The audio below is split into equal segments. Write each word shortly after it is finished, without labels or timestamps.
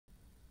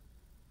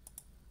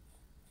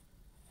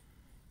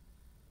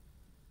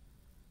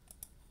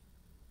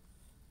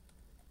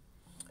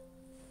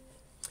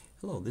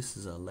Hello, this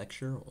is a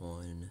lecture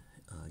on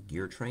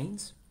gear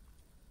trains.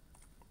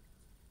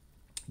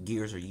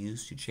 Gears are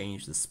used to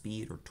change the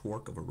speed or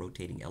torque of a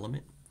rotating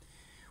element.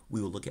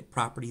 We will look at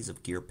properties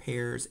of gear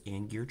pairs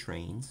and gear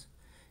trains.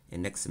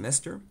 And next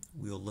semester,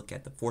 we'll look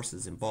at the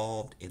forces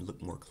involved and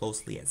look more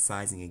closely at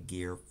sizing a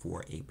gear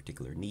for a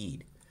particular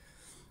need.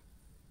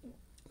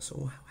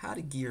 So how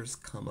did gears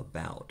come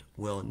about?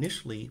 Well,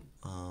 initially,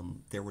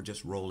 there were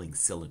just rolling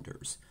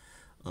cylinders.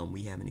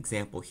 We have an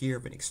example here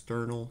of an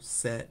external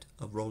set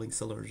of rolling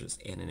cylinders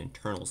and an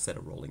internal set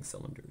of rolling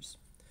cylinders.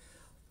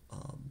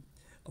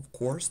 Of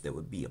course, there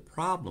would be a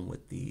problem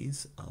with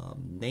these,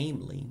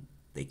 namely,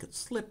 they could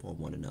slip on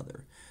one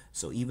another.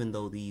 So even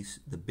though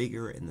the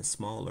bigger and the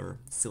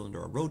smaller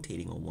cylinder are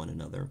rotating on one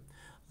another,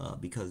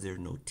 because there are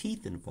no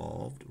teeth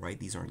involved,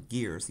 right? These aren't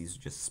gears, these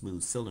are just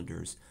smooth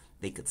cylinders,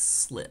 they could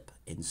slip.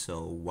 And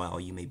so while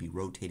you may be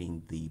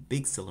rotating the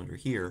big cylinder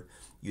here,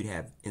 you'd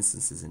have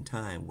instances in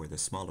time where the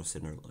smaller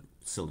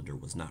cylinder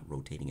was not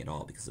rotating at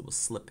all because it was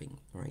slipping,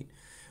 right?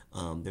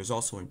 There's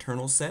also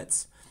internal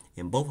sets.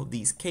 In both of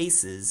these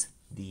cases,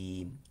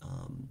 the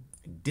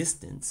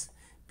distance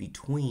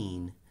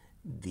between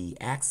the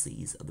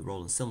axes of the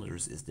rolling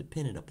cylinders is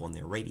dependent upon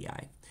their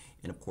radii.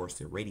 And of course,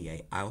 their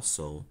radii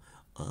also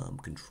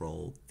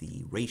control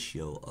the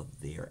ratio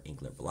of their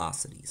angular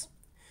velocities.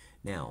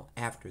 Now,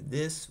 after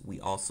this, we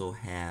also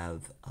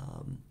have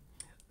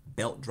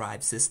belt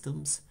drive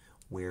systems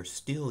where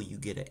still you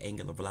get an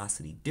angular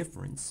velocity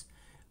difference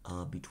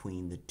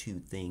between the two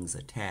things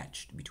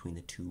attached, between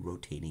the two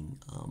rotating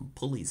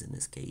pulleys in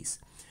this case.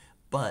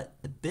 But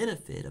the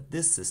benefit of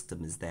this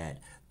system is that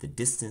the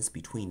distance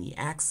between the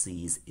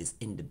axes is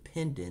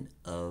independent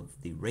of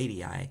the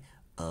radii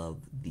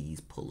of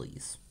these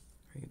pulleys.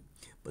 Right?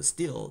 But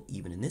still,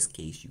 even in this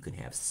case, you can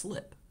have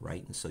slip,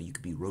 right? And so you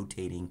could be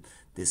rotating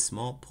this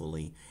small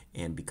pulley,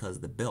 and because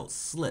the belt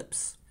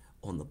slips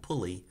on the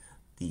pulley,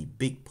 the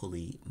big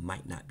pulley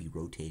might not be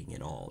rotating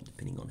at all,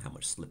 depending on how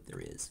much slip there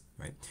is,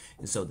 right?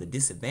 And so the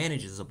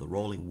disadvantages of the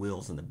rolling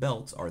wheels and the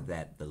belts are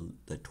that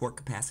the torque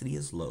capacity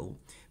is low,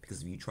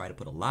 because if you try to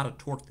put a lot of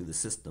torque through the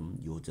system,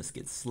 you'll just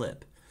get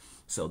slip.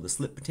 So the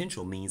slip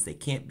potential means they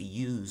can't be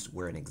used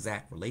where an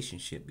exact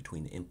relationship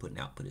between the input and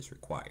output is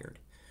required.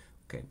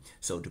 Okay,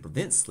 so to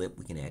prevent slip,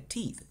 we can add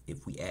teeth.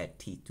 If we add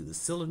teeth to the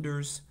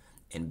cylinders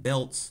and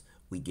belts,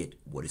 we get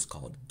what is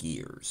called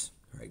gears,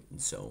 right?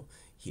 And so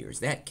here's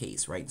that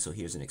case, right? So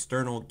here's an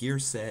external gear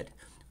set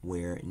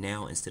where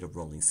now instead of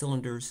rolling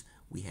cylinders,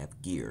 we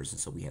have gears. And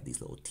so we have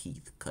these little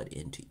teeth cut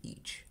into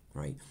each,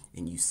 right?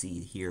 And you see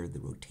here the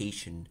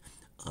rotation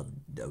of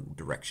the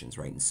directions,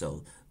 right? And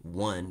so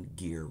one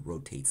gear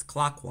rotates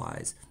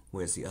clockwise,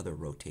 whereas the other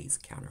rotates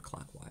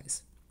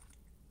counterclockwise.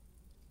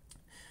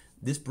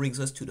 This brings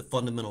us to the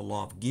fundamental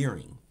law of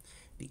gearing.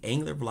 The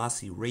angular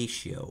velocity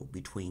ratio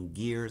between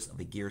gears of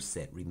a gear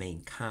set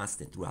remain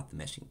constant throughout the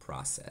meshing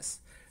process.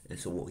 And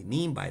so what we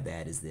mean by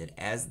that is that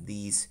as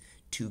these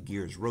two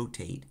gears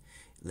rotate,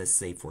 let's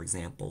say, for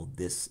example,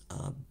 this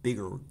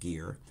bigger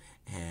gear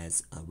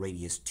has a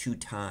radius 2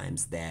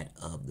 times that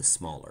of the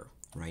smaller,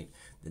 right?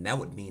 Then that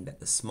would mean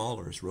that the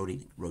smaller is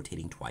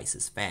rotating twice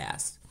as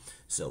fast.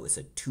 So it's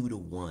a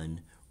 2-to-1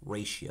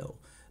 ratio.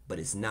 But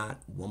it's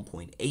not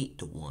 1.8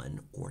 to 1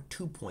 or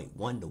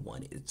 2.1 to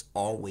 1. It's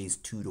always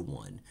 2 to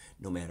 1.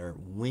 No matter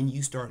when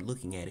you start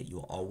looking at it,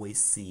 you'll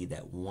always see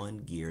that one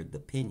gear, the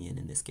pinion,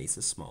 in this case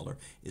is smaller,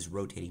 is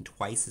rotating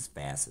twice as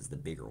fast as the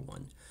bigger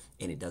one.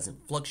 And it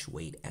doesn't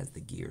fluctuate as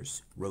the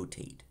gears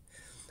rotate.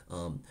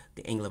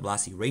 The angular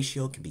velocity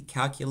ratio can be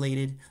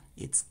calculated.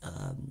 Its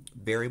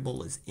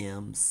variable is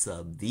m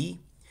sub v,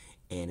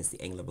 and it's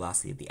the angular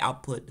velocity of the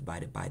output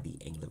divided by the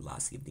angular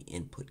velocity of the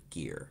input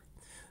gear.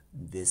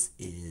 This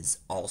is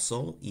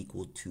also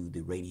equal to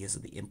the radius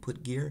of the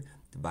input gear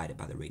divided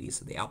by the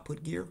radius of the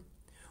output gear,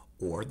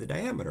 or the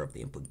diameter of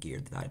the input gear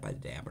divided by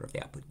the diameter of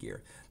the output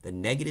gear. The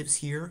negatives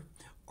here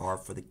are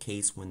for the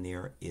case when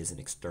there is an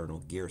external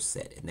gear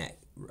set, and that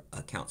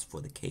accounts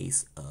for the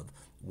case of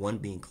one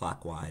being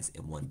clockwise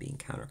and one being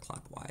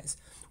counterclockwise.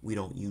 We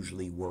don't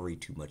usually worry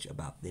too much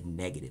about the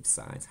negative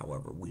signs.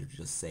 However, we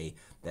just say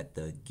that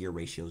the gear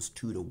ratio is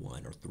 2 to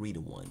 1 or 3 to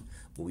 1.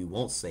 What we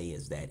won't say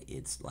is that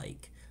it's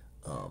like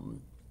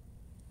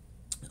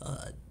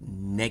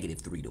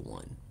negative 3 to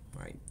 1,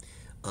 right?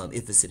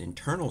 If it's an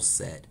internal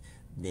set,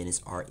 then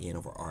it's Rn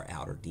over R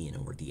out or Dn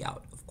over D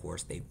out. Of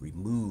course, they've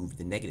removed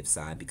the negative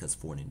sign because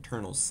for an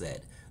internal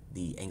set,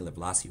 the angular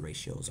velocity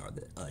ratios are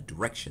the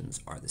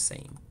directions are the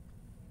same.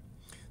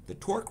 The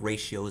torque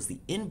ratio is the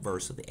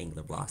inverse of the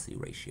angular velocity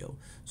ratio.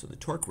 So the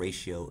torque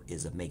ratio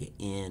is omega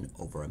in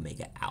over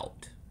omega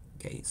out.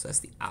 Okay, so that's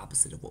the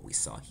opposite of what we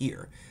saw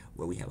here,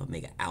 where we have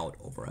omega out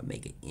over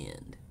omega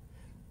in.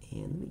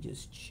 And let me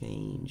just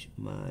change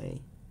my,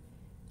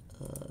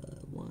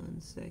 1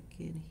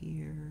 second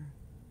here.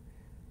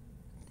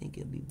 I think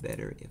it'd be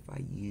better if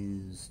I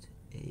used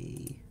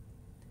a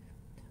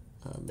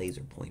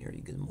laser pointer.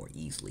 You can more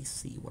easily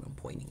see what I'm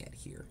pointing at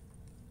here.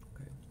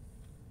 Okay.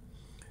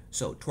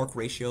 So torque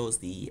ratio is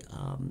the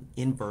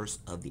inverse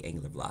of the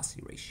angular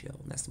velocity ratio,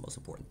 and that's the most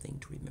important thing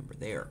to remember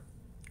there.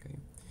 Okay.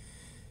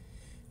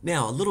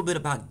 Now, a little bit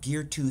about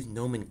gear tooth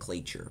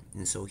nomenclature.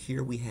 And so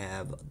here we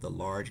have the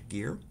large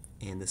gear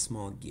and the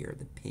small gear,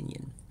 the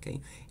pinion.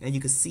 Okay, and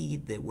you can see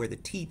that where the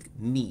teeth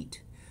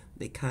meet,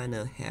 they kind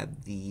of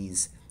have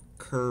these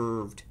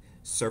curved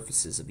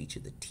surfaces of each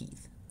of the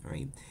teeth,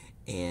 right?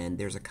 And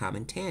there's a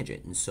common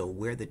tangent. And so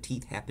where the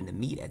teeth happen to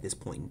meet at this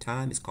point in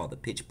time is called the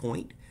pitch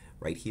point,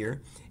 right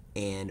here.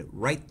 And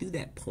right through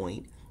that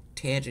point,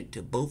 tangent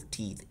to both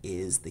teeth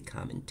is the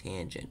common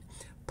tangent.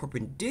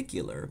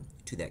 Perpendicular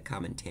to that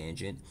common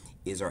tangent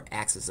is our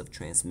axis of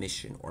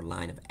transmission or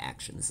line of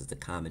action. This is the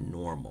common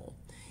normal.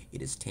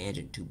 It is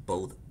tangent to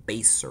both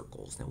base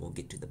circles. Now we'll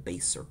get to the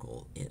base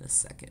circle in a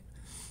second.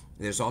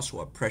 There's also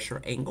a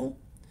pressure angle,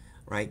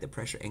 right? The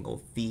pressure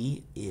angle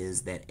phi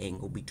is that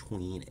angle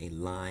between a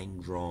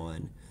line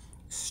drawn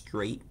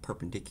straight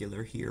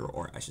perpendicular here,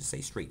 or I should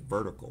say straight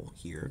vertical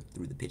here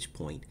through the pitch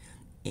point,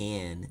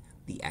 and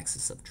the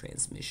axis of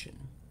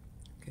transmission.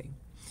 Okay,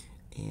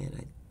 and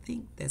I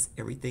think that's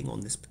everything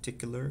on this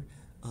particular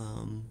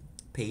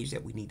page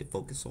that we need to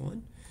focus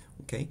on.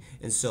 Okay,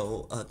 and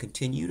so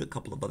continued, a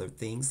couple of other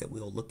things that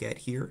we'll look at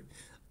here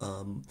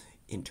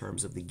in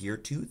terms of the gear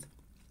tooth.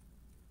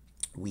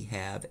 We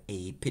have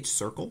a pitch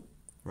circle,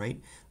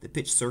 right? The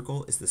pitch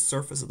circle is the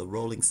surface of the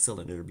rolling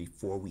cylinder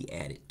before we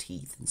added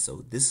teeth. And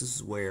so this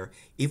is where,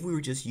 if we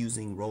were just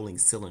using rolling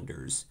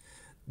cylinders,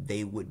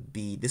 this would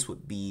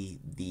be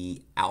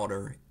the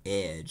outer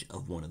edge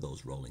of one of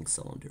those rolling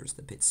cylinders,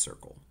 the pitch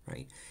circle,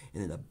 right?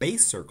 And then the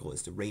base circle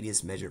is the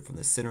radius measured from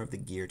the center of the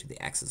gear to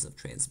the axis of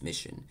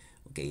transmission.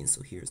 Okay, and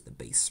so here's the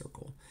base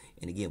circle.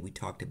 And again, we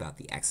talked about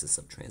the axis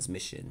of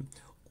transmission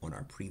on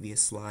our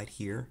previous slide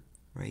here,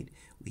 right?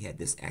 We had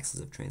this axis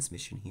of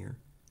transmission here,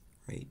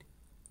 right?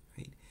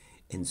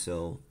 And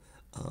so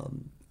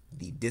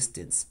the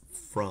distance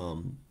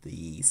from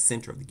the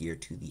center of the gear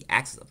to the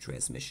axis of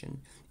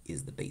transmission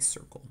is the base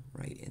circle,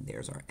 right? And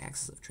there's our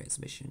axis of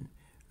transmission,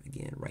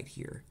 again, right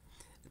here,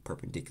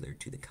 perpendicular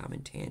to the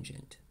common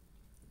tangent,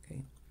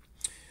 okay?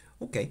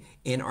 Okay,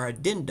 and our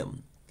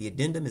addendum. The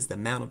addendum is the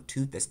amount of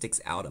tooth that sticks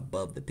out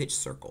above the pitch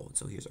circle.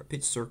 So here's our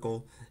pitch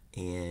circle,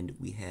 and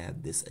we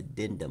have this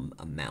addendum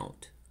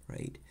amount,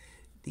 right?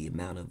 The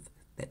amount of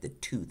that the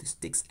tooth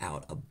sticks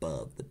out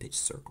above the pitch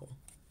circle.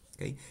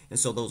 Okay, and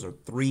so those are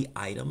three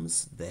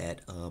items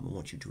that I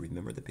want you to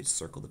remember: the pitch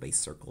circle, the base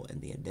circle, and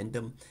the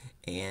addendum,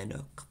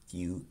 and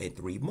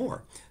three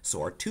more.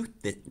 So our tooth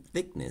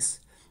thickness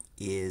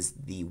is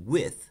the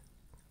width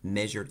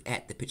measured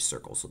at the pitch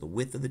circle. So the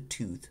width of the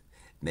tooth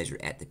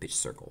measured at the pitch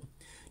circle.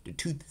 The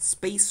tooth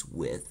space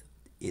width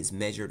is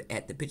measured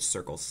at the pitch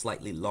circle,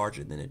 slightly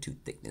larger than the tooth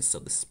thickness. So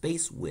the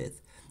space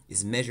width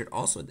is measured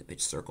also at the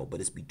pitch circle, but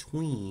it's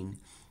between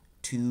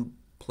two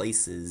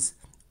places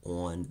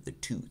on the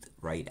tooth,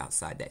 right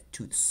outside that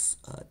tooth's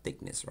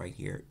thickness, right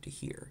here to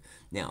here.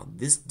 Now,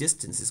 this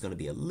distance is going to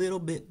be a little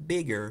bit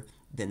bigger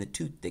than the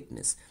tooth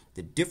thickness.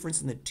 The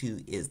difference in the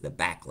two is the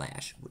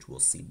backlash, which we'll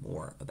see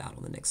more about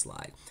on the next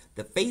slide.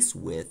 The face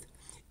width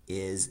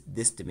is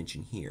this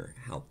dimension here,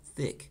 how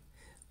thick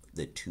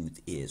the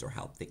tooth is, or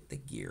how thick the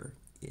gear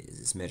is.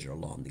 It's measured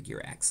along the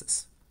gear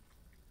axis.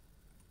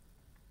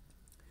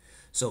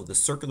 So the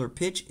circular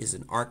pitch is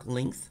an arc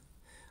length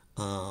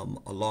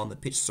along the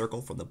pitch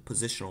circle from the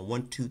position on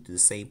one tooth to the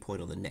same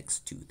point on the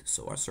next tooth.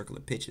 So our circular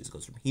pitch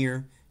goes from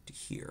here to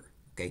here.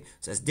 Okay,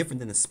 so that's different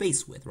than the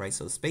space width, right?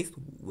 So the space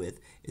width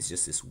is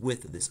just this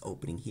width of this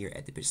opening here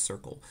at the pitch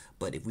circle.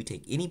 But if we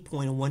take any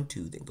point on one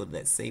tooth and go to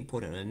that same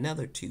point on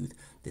another tooth,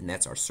 then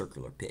that's our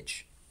circular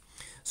pitch.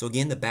 So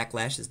again, the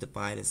backlash is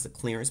defined as the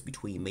clearance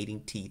between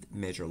mating teeth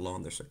measured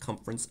along the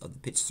circumference of the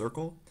pitch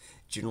circle.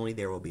 Generally,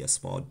 there will be a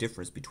small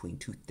difference between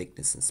tooth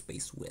thickness and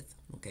space width.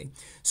 Okay,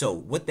 so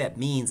what that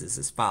means is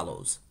as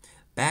follows.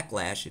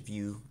 Backlash,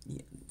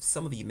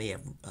 some of you may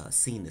have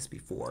seen this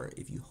before.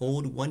 If you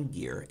hold one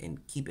gear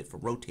and keep it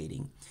from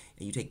rotating,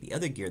 and you take the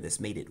other gear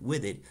that's mated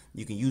with it,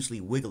 you can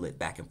usually wiggle it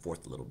back and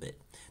forth a little bit.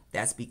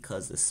 That's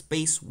because the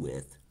space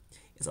width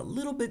is a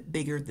little bit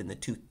bigger than the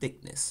tooth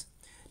thickness.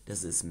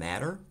 Does this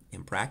matter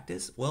in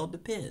practice? Well, it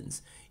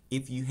depends.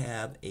 If you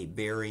have a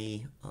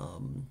very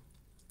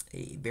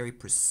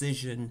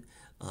precision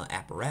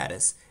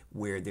apparatus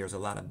where there's a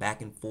lot of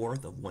back and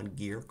forth of one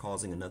gear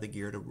causing another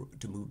gear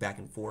to move back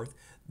and forth,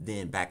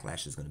 then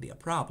backlash is going to be a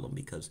problem,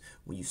 because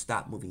when you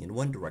stop moving in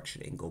one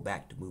direction and go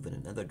back to move in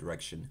another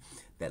direction,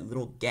 that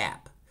little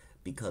gap,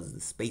 because the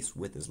space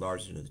width is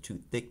larger than the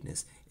tooth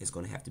thickness, is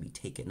going to have to be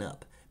taken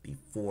up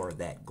before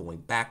that going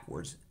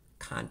backwards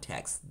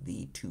contacts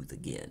the tooth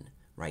again.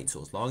 Right?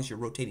 So as long as you're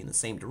rotating in the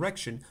same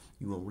direction,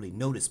 you won't really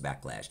notice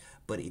backlash.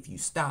 But if you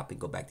stop and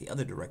go back the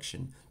other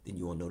direction, then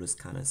you will notice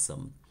kind of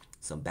some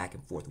back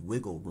and forth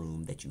wiggle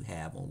room that you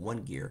have on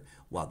one gear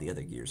while the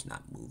other gear is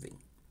not moving.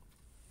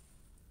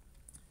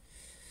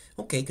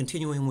 Okay,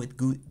 continuing with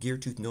gear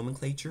tooth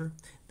nomenclature,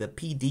 the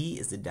PD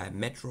is the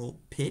diametral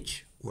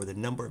pitch, or the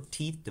number of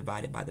teeth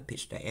divided by the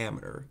pitch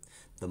diameter.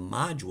 The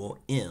module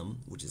M,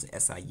 which is the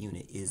SI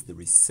unit, is the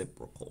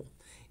reciprocal.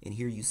 And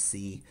here you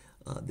see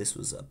This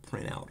was a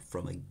printout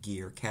from a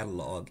gear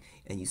catalog,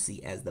 and you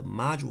see as the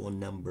module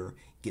number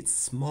gets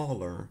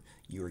smaller,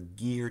 your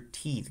gear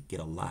teeth get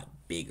a lot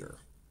bigger.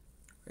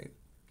 Right?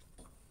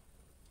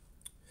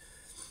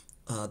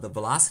 The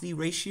velocity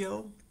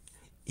ratio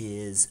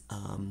is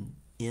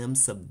m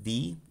sub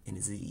v, and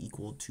is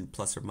equal to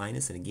plus or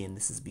minus, and again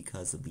this is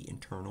because of the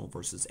internal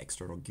versus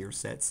external gear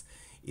sets,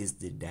 is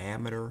the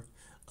diameter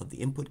of the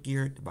input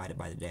gear divided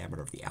by the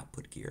diameter of the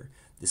output gear.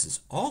 This is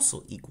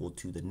also equal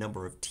to the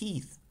number of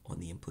teeth on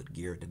the input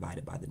gear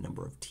divided by the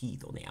number of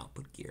teeth on the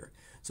output gear.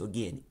 So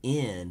again,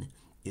 n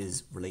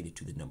is related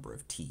to the number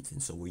of teeth,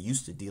 and so we're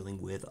used to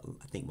dealing with,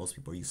 I think most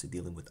people are used to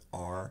dealing with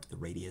r, the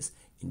radius,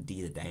 and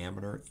d, the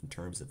diameter, in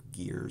terms of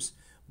gears,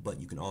 but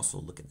you can also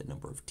look at the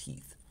number of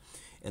teeth.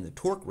 And the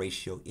torque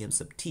ratio, m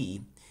sub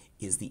t,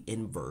 is the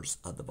inverse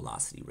of the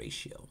velocity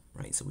ratio,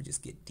 right? So we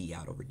just get d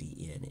out over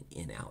dn and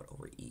n out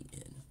over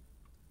en.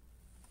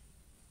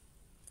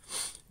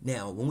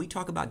 Now, when we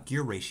talk about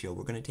gear ratio,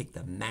 we're going to take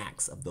the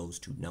max of those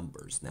two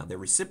numbers. Now, they're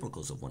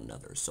reciprocals of one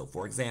another. So,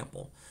 for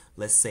example,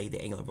 let's say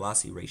the angular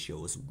velocity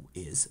ratio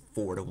is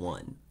 4 to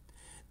 1.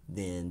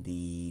 Then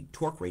the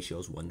torque ratio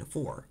is 1 to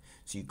 4.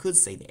 So you could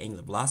say the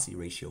angular velocity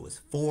ratio is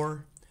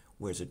 4,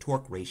 whereas the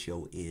torque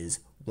ratio is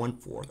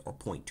 1/4 or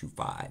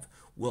 0.25.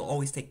 We'll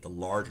always take the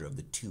larger of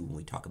the two when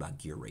we talk about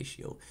gear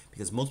ratio,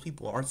 because most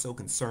people aren't so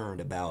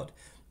concerned about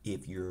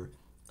if you're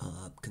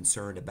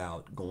concerned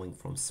about going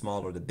from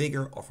smaller to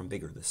bigger or from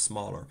bigger to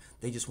smaller.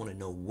 They just want to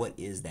know what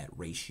is that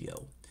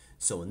ratio.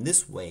 So in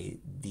this way,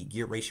 the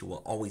gear ratio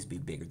will always be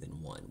bigger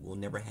than 1. We'll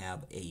never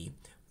have a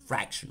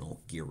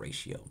fractional gear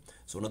ratio.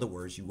 So in other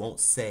words, you won't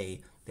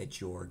say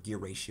that your gear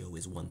ratio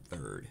is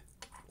 1/3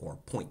 or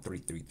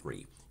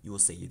 0.333. You will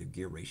say your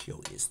gear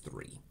ratio is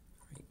 3.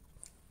 Right?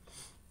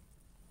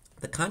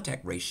 The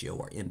contact ratio,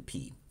 or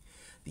MP,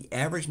 the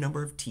average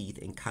number of teeth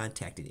in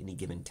contact at any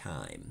given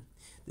time.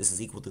 This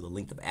is equal to the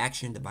length of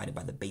action divided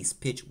by the base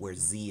pitch, where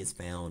z is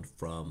found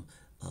from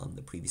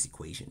the previous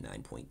equation,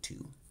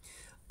 9.2.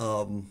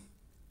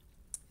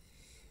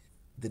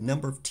 The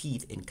number of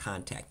teeth in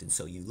contact, and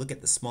so you look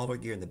at the smaller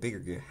gear and the bigger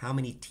gear, how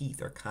many teeth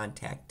are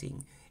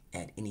contacting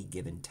at any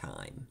given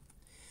time.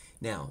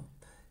 Now,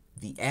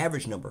 the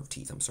average number of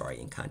teeth,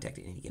 in contact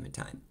at any given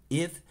time.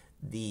 If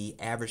the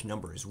average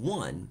number is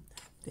 1,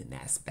 then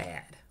that's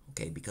bad.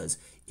 Okay, because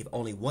if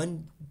only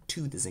one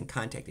tooth is in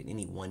contact at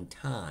any one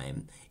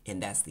time, and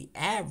that's the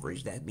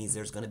average, that means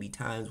there's going to be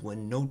times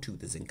when no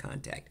tooth is in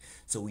contact.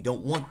 So we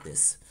don't want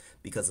this,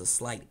 because a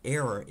slight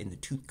error in the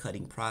tooth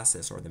cutting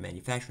process or the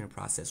manufacturing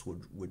process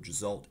would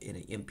result in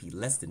an MP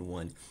less than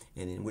 1,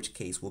 and in which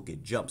case we'll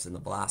get jumps in the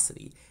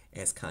velocity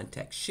as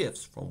contact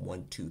shifts from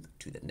one tooth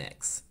to the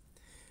next.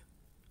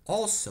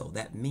 Also,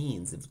 that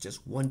means if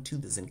just one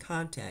tooth is in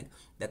contact,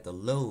 that the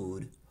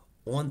load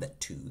on that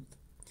tooth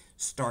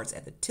starts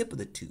at the tip of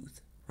the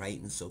tooth,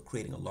 right? And so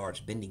creating a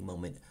large bending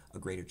moment, a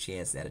greater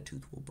chance that a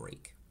tooth will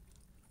break.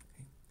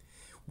 Okay.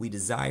 We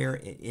desire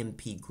an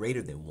MP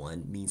greater than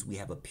 1 means we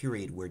have a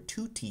period where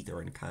two teeth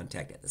are in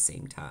contact at the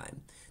same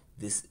time.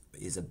 This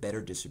is a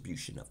better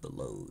distribution of the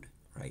load,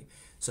 right?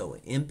 So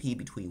an MP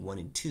between 1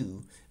 and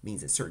 2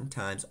 means at certain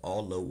times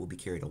all load will be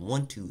carried on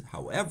one tooth.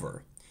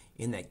 However,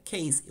 in that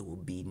case, it will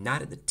be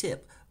not at the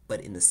tip, but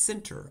in the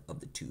center of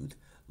the tooth,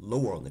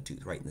 lower on the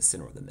tooth, right in the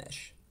center of the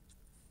mesh.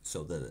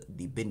 So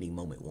the bending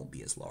moment won't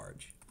be as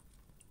large.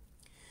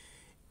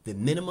 The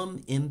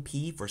minimum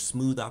MP for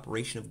smooth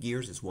operation of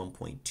gears is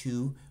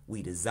 1.2.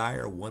 We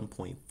desire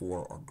 1.4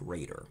 or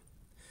greater.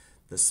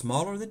 The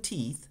smaller the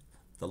teeth,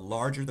 the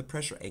larger the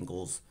pressure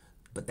angles,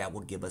 but that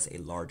will give us a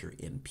larger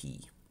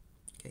MP.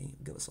 Okay,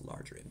 it'll give us a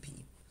larger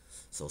MP.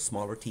 So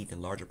smaller teeth and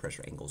larger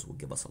pressure angles will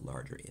give us a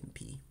larger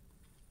MP.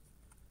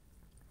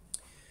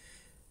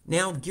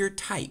 Now, gear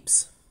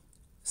types.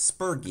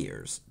 Spur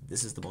gears.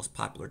 This is the most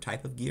popular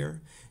type of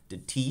gear. The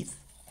teeth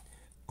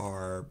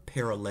are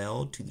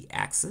parallel to the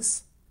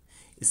axis.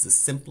 It's the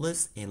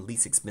simplest and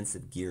least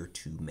expensive gear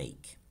to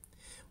make.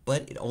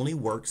 But it only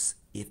works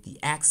if the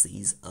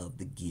axes of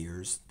the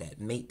gears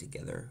that mate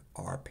together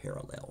are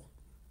parallel.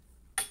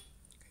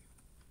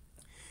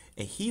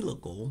 A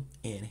helical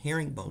and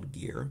herringbone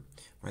gear,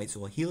 right?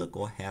 So a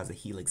helical has a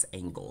helix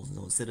angle.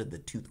 So instead of the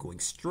tooth going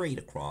straight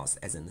across,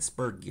 as in the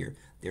spur gear,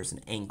 there's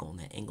an angle, and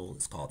that angle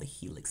is called the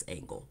helix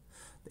angle.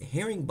 The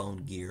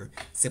herringbone gear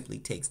simply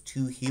takes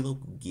two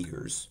helical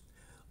gears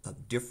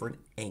of different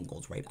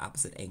angles, right,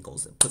 opposite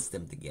angles, and puts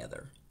them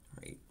together,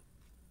 right?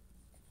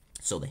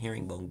 So the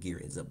herringbone gear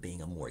ends up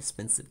being a more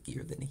expensive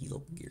gear than the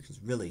helical gear,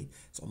 because really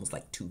it's almost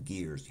like two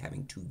gears,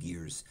 having two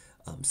gears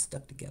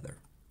stuck together.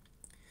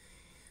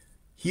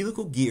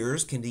 Helical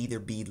gears can either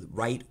be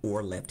right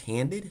or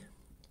left-handed.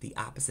 The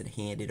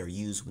opposite-handed are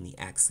used when the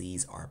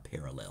axes are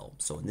parallel.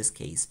 So in this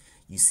case,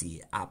 you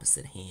see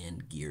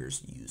opposite-hand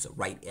gears use a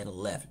right and a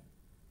left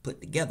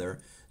put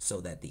together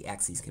so that the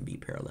axes can be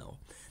parallel.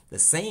 The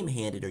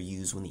same-handed are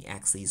used when the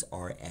axes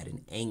are at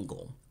an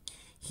angle.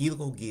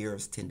 Helical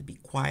gears tend to be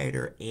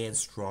quieter and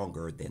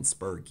stronger than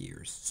spur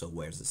gears. So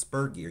whereas the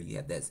spur gear, you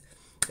have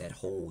that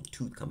whole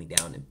tooth coming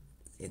down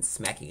and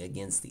smacking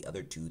against the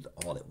other tooth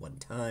all at one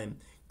time,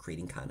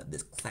 creating kind of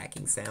this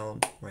clacking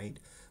sound, right?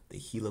 The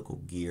helical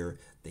gear,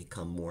 they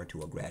come more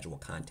to a gradual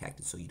contact,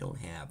 and so you don't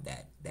have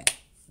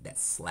that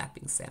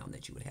slapping sound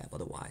that you would have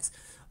otherwise.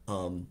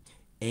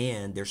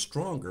 And they're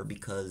stronger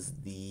because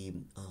the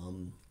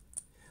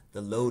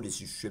load is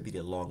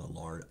distributed along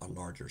a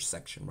larger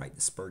section, right?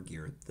 The spur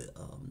gear,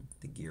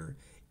 the gear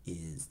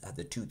is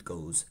the tooth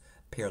goes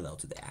parallel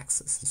to the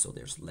axis, and so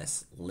there's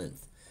less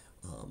length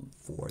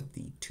for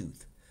the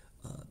tooth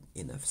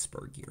in a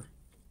spur gear.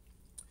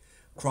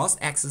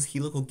 Cross-axis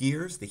helical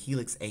gears, the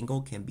helix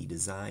angle can be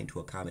designed to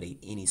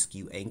accommodate any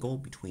skew angle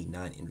between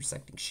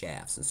non-intersecting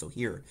shafts. And so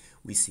here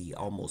we see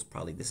almost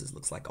probably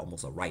looks like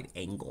almost a right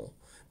angle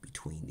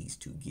between these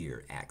two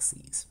gear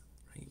axes.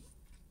 Right?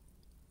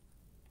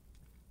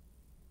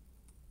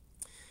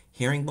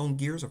 Herringbone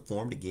gears are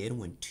formed again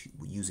when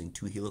using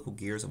two helical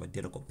gears of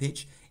identical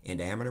pitch and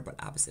diameter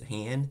but opposite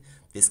hand.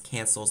 This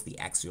cancels the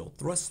axial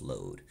thrust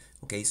load.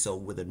 Okay, so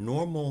with a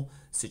normal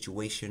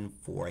situation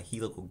for a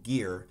helical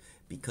gear,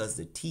 because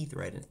the teeth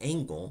are at an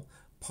angle,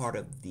 part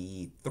of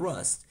the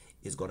thrust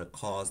is going to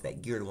cause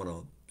that gear to want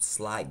to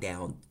slide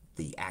down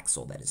the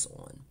axle that it's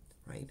on,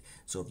 right?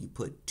 So if you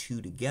put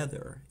two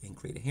together and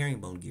create a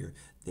herringbone gear,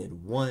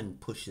 then one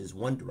pushes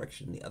one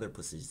direction, the other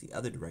pushes the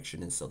other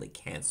direction, and so they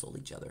cancel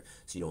each other.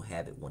 So you don't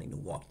have it wanting to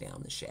walk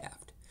down the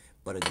shaft.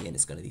 But again,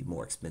 it's going to be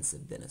more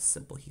expensive than a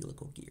simple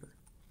helical gear.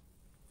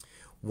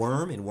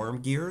 Worm and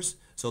worm gears.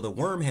 So the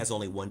worm has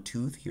only one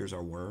tooth. Here's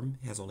our worm.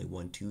 It has only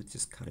one tooth,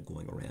 just kind of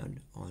going around,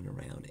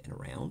 and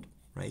around,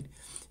 right?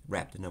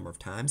 Wrapped a number of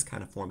times,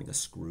 kind of forming a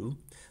screw.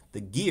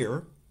 The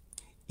gear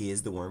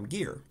is the worm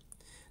gear.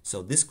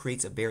 So this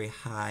creates a very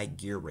high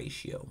gear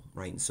ratio,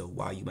 right? And so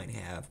while you might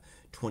have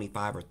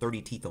 25 or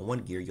 30 teeth on one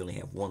gear, you only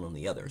have one on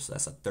the other. So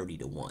that's a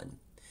 30-to-1.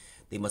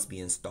 They must be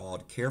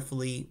installed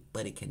carefully,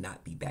 but it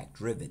cannot be back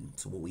driven.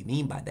 So what we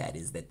mean by that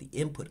is that the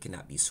input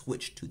cannot be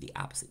switched to the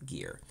opposite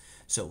gear.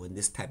 So in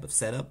this type of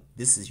setup,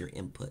 this is your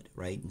input,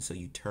 right? And so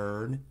you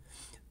turn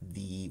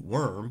the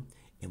worm,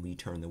 and when you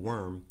turn the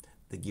worm,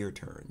 the gear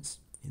turns.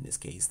 In this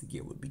case, the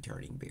gear would be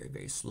turning very,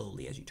 very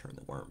slowly as you turn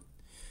the worm.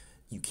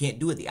 You can't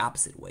do it the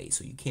opposite way.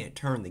 So you can't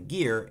turn the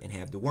gear and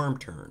have the worm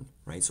turn,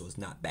 right? So it's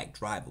not back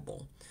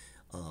drivable.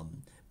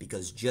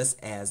 Because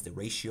just as the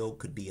ratio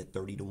could be a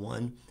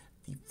 30-to-1,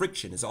 the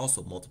friction is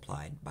also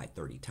multiplied by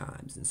 30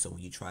 times. And so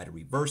when you try to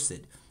reverse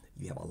it,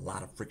 you have a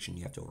lot of friction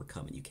you have to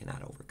overcome, and you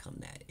cannot overcome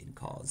that and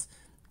cause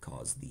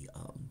the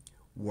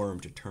worm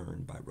to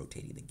turn by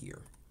rotating the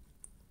gear.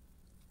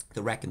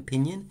 The rack and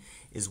pinion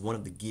is one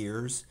of the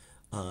gears.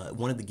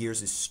 One of the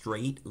gears is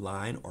straight,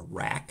 line, or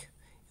rack,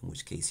 in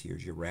which case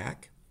here's your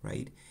rack,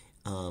 right?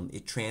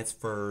 It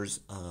transfers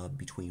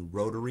between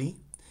rotary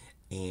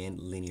and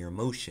linear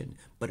motion,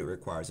 but it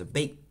requires a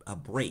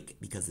brake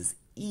because it's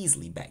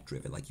easily back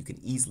driven. Like you can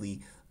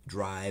easily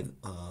drive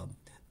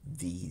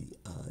the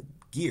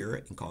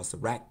gear and cause the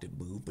rack to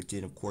move, but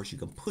then of course you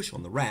can push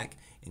on the rack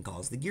and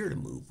cause the gear to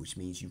move, which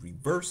means you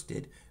reversed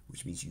it,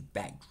 which means you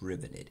back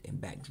driven it,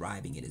 and back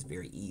driving it is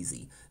very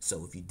easy.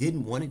 So if you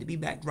didn't want it to be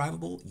back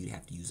drivable, you'd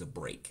have to use a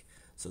brake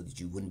so that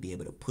you wouldn't be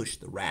able to push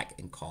the rack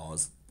and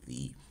cause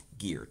the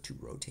gear to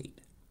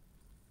rotate.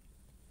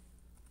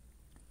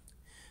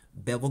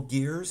 Bevel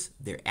gears,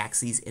 their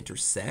axes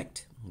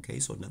intersect. Okay,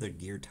 so another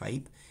gear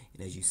type,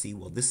 and as you see,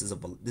 well, this is a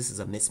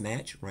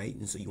mismatch, right?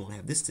 And so you won't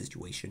have this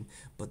situation,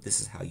 but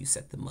this is how you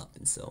set them up,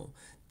 and so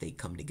they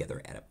come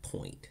together at a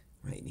point,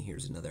 right? And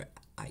here's another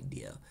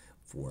idea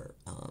for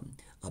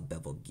a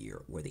bevel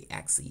gear where the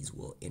axes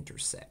will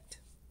intersect.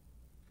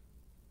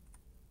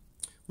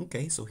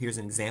 Okay, so here's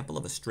an example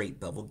of a straight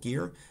bevel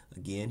gear.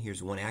 Again,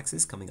 here's one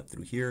axis coming up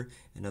through here,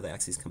 another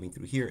axis coming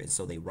through here, and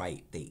so they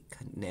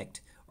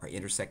connect or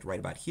intersect right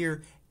about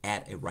here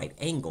at a right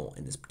angle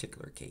in this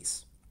particular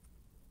case.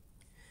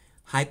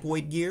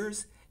 Hypoid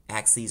gears,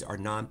 axes are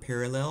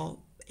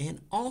non-parallel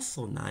and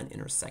also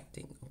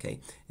non-intersecting,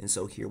 okay? And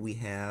so here we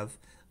have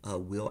a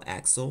wheel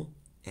axle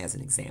as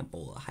an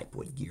example. A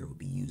hypoid gear would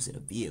be used in a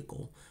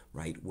vehicle,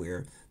 right,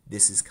 where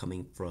this is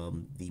coming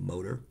from the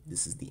motor,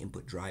 this is the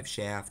input drive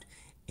shaft,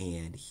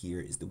 and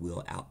here is the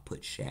wheel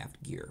output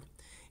shaft gear.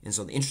 And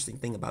so the interesting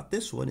thing about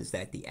this one is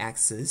that the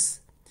axis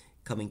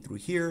coming through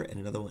here and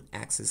another one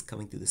axis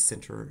coming through the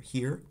center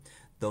here,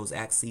 those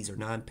axes are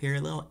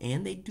non-parallel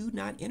and they do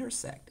not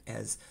intersect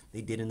as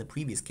they did in the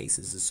previous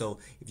cases. And so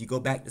if you go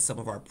back to some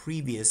of our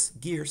previous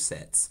gear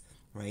sets,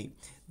 right,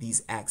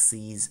 these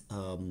axes,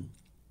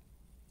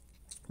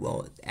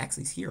 well, the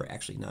axes here are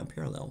actually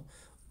non-parallel,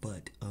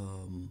 but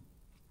let's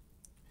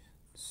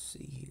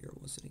see here,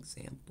 what's an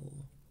example?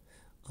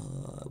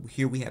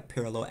 Here we have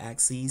parallel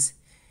axes.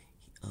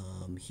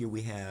 Here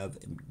we have,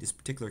 in this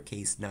particular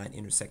case,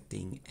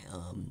 non-intersecting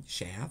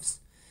shafts,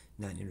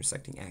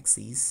 non-intersecting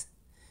axes.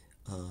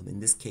 In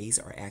this case,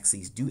 our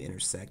axes do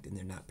intersect and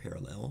they're not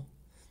parallel.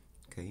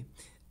 Okay,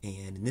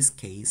 and in this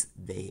case,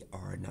 they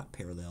are not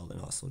parallel and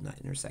also not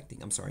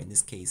intersecting. I'm sorry, in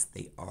this case,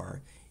 they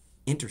are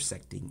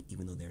intersecting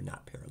even though they're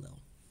not parallel.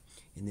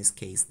 In this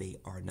case, they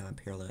are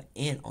non-parallel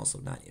and also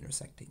not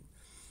intersecting.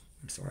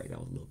 I'm sorry, that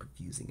was a little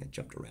confusing. I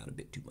jumped around a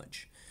bit too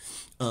much.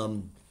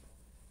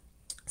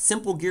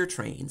 Simple gear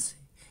trains.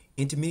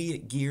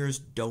 Intermediate gears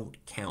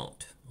don't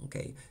count.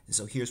 Okay, and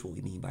so here's what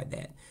we mean by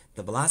that.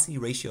 The velocity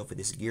ratio for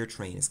this gear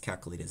train is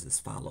calculated as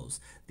follows.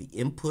 The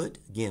input,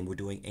 again, we're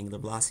doing angular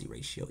velocity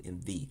ratio,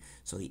 MV.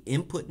 So the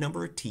input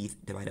number of teeth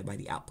divided by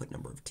the output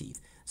number of teeth.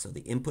 So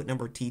the input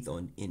number of teeth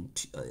on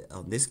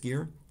this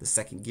gear, the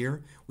second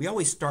gear, we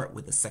always start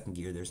with the second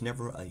gear. There's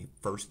never a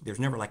first,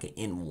 there's never like an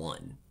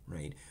N1,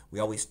 right? We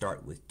always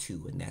start with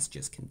 2, and that's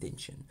just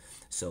convention.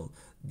 So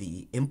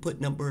the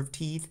input number of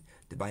teeth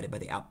divided by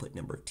the output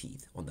number of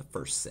teeth on the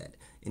first set.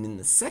 And in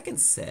the second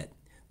set,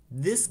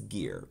 this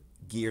gear,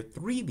 gear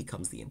 3,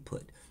 becomes the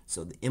input.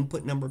 So the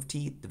input number of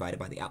teeth divided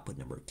by the output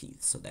number of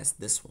teeth. So that's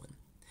this one.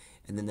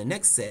 And then the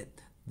next set,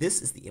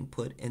 this is the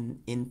input, and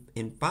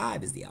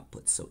N5 is the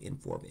output. So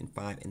N4,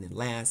 N5, and then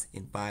last,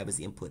 N5 is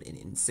the input, and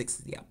N6 is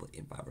the output,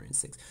 N5 or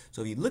N6.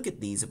 So if you look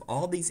at these, if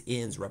all these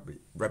N's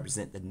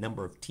represent the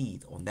number of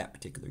teeth on that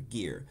particular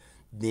gear,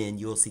 then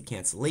you'll see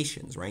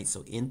cancellations, right?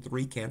 So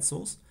N3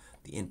 cancels,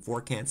 the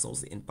N4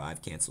 cancels, the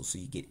N5 cancels, so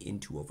you get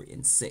N2 over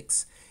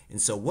N6.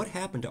 And so what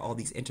happened to all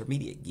these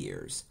intermediate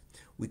gears?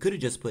 We could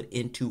have just put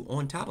N2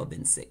 on top of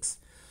N6.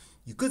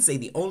 You could say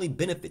the only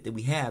benefit that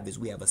we have is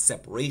we have a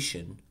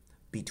separation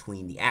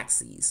between the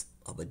axes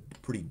of a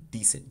pretty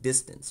decent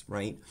distance,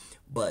 right?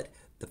 But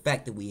the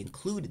fact that we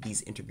included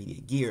these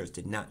intermediate gears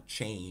did not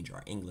change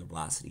our angular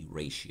velocity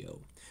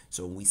ratio.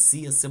 So when we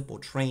see a simple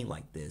train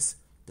like this,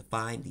 to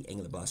find the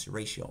angular velocity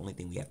ratio, only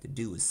thing we have to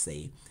do is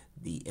say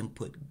the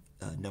input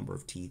number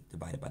of teeth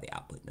divided by the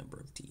output number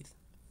of teeth.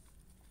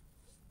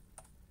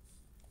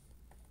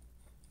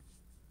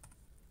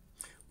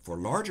 For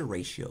larger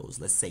ratios,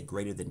 let's say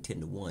greater than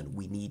 10 to 1,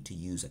 we need to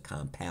use a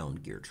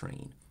compound gear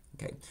train.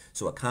 Okay,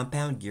 so a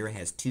compound gear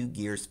has 2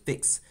 gears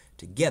fixed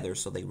together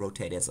so they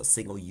rotate as a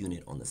single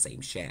unit on the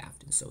same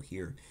shaft. And so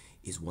here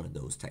is one of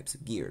those types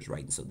of gears,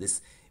 right? And so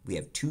this, we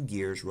have 2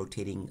 gears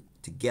rotating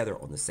together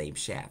on the same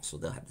shaft, so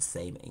they'll have the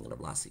same angular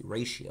velocity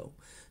ratio.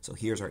 So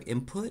here's our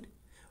input,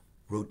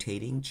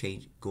 rotating,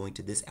 going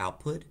to this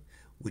output,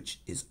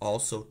 which is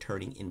also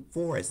turning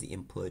N4 as the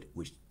input,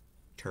 which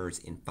turns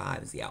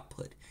N5 as the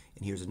output.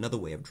 And here's another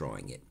way of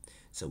drawing it.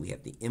 So we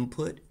have the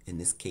input, in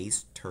this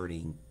case,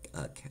 turning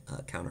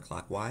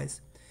counterclockwise,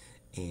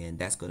 and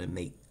that's going to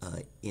make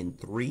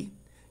N3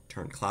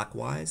 turn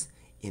clockwise.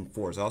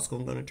 N4 is also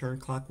going to turn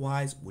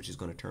clockwise, which is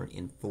going to turn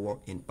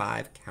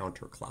N5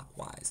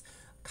 counterclockwise.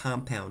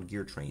 Compound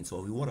gear train. So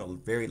if we want a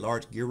very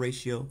large gear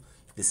ratio,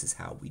 this is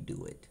how we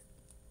do it.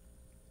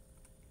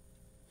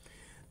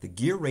 The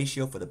gear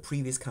ratio for the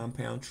previous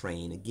compound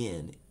train,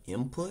 again,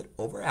 input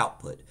over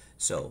output.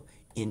 So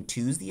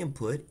N2 is the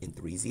input,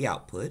 N3 is the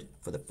output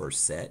for the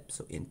first set,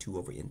 so N2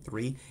 over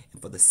N3.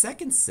 And for the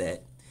second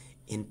set,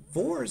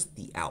 N4 is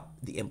the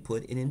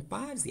input, and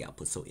N5 is the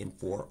output, so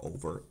N4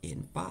 over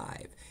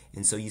N5.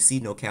 And so you see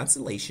no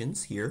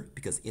cancellations here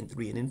because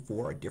N3 and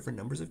N4 are different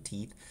numbers of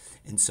teeth,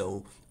 and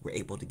so we're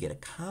able to get a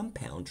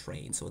compound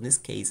train. So in this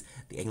case,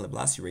 the angular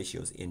velocity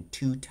ratio is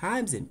N2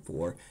 times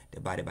N4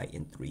 divided by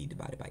N3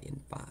 divided by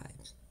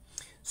N5.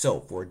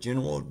 So for a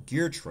general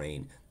gear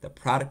train, the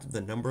product of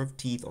the number of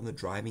teeth on the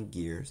driving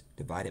gears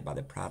divided by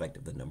the product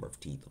of the number of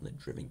teeth on the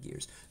driven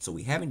gears. So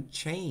we haven't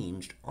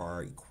changed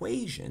our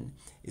equation,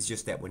 it's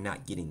just that we're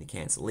not getting the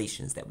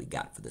cancellations that we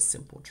got for the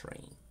simple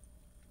train.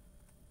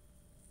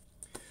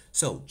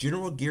 So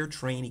general gear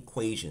train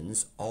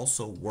equations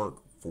also work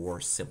for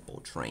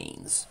simple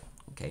trains.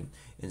 Okay,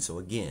 and so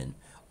again,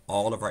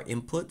 all of our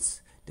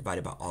inputs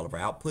divided by all of our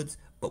outputs,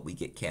 but we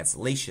get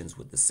cancellations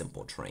with the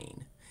simple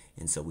train.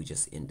 And so we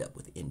just end up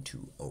with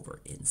N2 over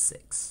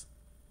N6.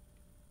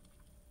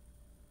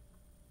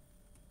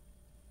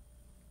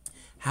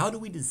 How do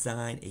we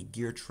design a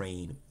gear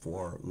train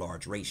for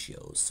large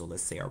ratios? So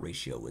let's say our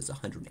ratio is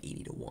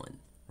 180 to 1,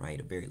 right?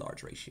 A very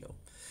large ratio.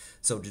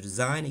 So to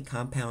design a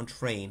compound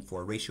train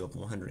for a ratio of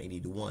 180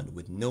 to 1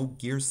 with no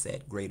gear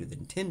set greater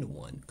than 10 to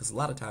 1, because a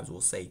lot of times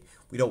we'll say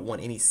we don't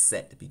want any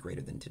set to be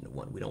greater than 10 to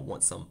 1. We don't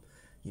want some,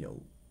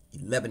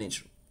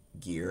 11-inch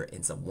gear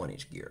and some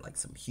 1-inch gear, like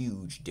some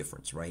huge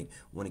difference, right?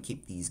 We want to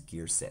keep these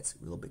gear sets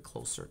a little bit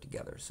closer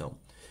together. So,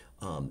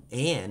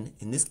 and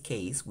in this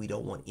case, we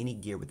don't want any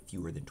gear with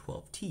fewer than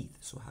 12 teeth.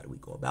 So how do we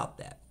go about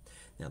that?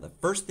 Now, the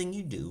first thing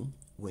you do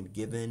when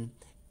given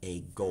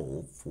a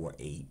goal for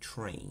a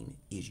train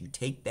is you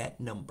take that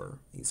number.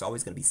 It's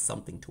always going to be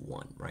something to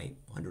 1, right?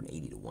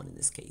 180 to 1 in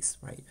this case,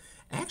 right?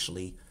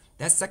 Actually,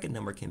 that second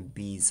number can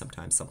be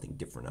sometimes something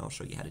different. I'll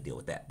show you how to deal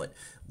with that. But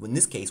in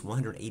this case,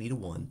 180 to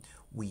 1,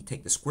 we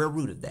take the square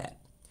root of that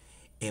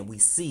and we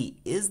see,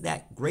 is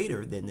that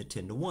greater than the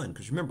 10 to 1?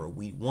 Because remember,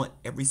 we want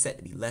every set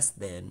to be less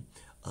than,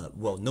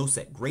 no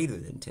set greater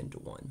than 10 to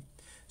 1.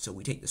 So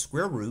we take the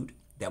square root,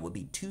 that would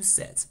be 2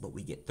 sets, but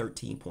we get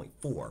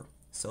 13.4.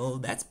 So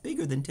that's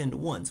bigger than 10 to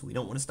 1, so we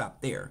don't want to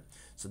stop there.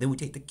 So then we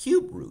take the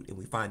cube root and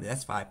we find that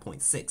that's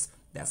 5.6.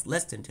 That's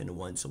less than 10 to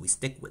 1, so we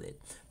stick with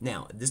it.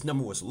 Now, if this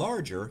number was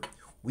larger,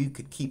 we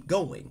could keep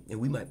going, and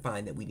we might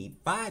find that we need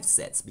 5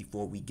 sets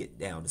before we get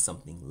down to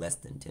something less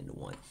than 10 to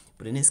 1.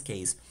 But in this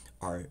case,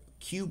 our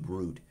cube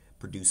root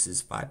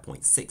produces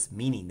 5.6,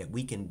 meaning that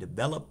we can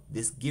develop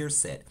this gear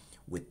set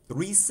with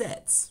 3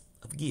 sets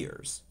of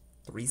gears.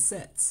 3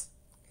 sets.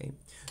 Okay,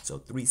 so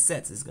 3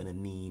 sets is going to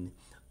mean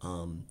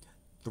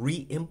 3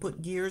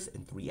 input gears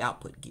and 3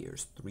 output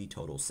gears, 3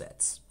 total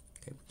sets.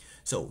 Okay,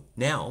 so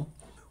now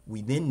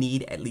we then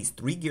need at least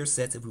 3 gear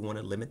sets if we want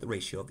to limit the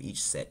ratio of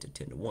each set to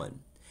 10 to 1.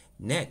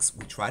 Next,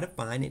 we try to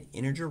find an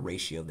integer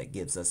ratio that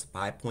gives us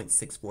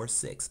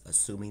 5.646,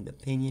 assuming the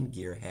pinion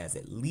gear has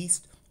at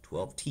least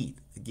 12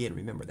 teeth. Again,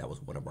 remember, that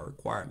was one of our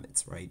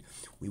requirements, right?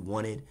 We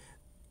wanted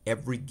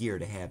every gear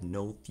to have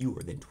no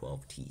fewer than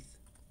 12 teeth.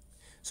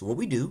 So what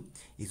we do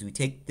is we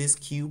take this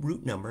cube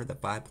root number, the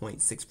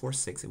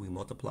 5.646, and we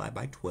multiply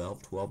by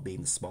 12, 12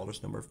 being the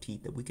smallest number of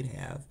teeth that we could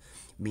have,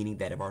 meaning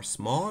that if our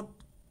small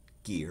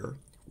gear,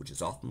 which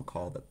is often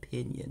called the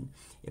pinion,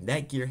 if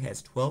that gear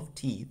has 12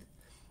 teeth,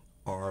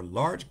 our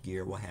large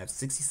gear will have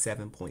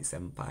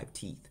 67.75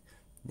 teeth.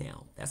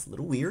 Now, that's a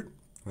little weird,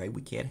 right?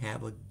 We can't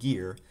have a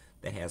gear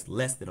that has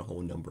less than a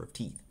whole number of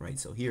teeth, right?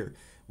 So here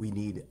we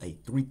need a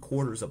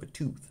 3/4 of a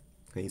tooth,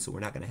 okay? So we're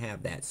not going to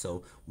have that.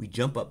 So we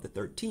jump up to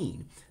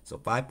 13. So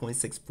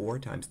 5.64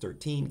 times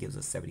 13 gives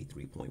us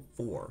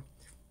 73.4.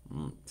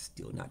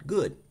 Still not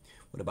good.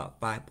 What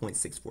about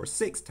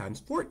 5.646 times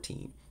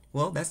 14?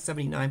 Well, that's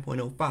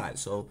 79.05.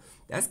 So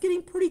that's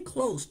getting pretty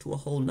close to a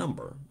whole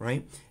number,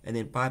 right? And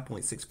then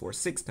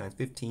 5.646 times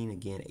 15,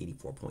 again,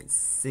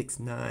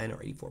 84.69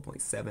 or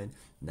 84.7,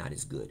 not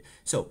as good.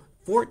 So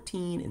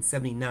 14 and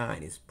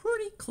 79 is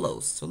pretty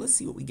close. So let's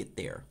see what we get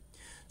there.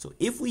 So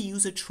if we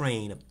use a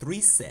train of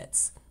 3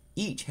 sets,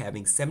 each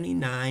having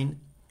 79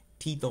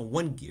 teeth on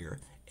one gear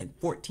and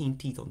 14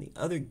 teeth on the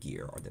other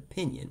gear, or the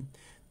pinion,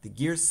 the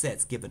gear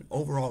sets give an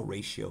overall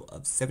ratio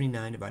of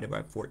 79 divided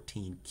by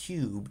 14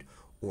 cubed,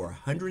 or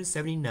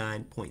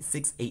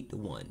 179.68 to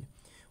 1.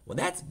 Well,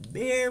 that's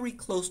very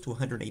close to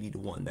 180 to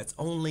 1. That's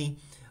only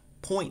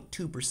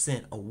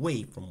 0.2%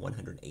 away from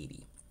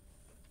 180.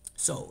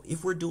 So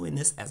if we're doing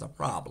this as a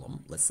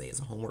problem, let's say as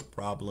a homework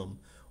problem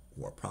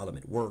or a problem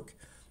at work,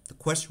 the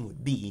question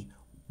would be,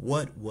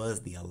 what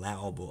was the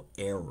allowable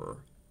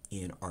error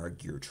in our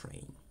gear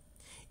train?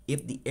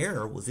 If the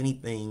error was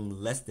anything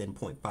less than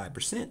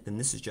 0.5%, then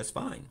this is just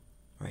fine,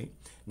 right?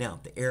 Now,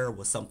 if the error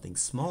was something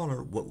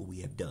smaller, what would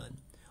we have done?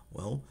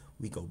 Well,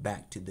 we go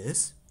back to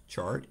this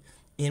chart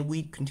and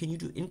we continue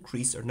to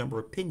increase our number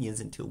of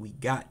pinions until we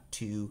got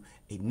to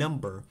a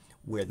number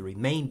where the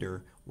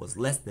remainder was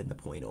less than the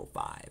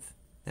 0.05.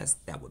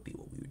 That would be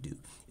what we would do,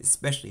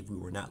 especially if we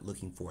were not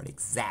looking for an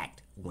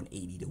exact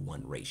 180 to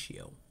 1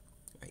 ratio,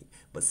 right?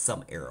 But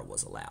some error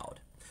was allowed.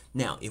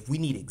 Now, if we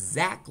need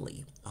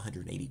exactly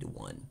 180 to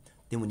 1,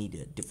 then we need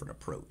a different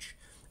approach.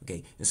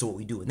 Okay, and so what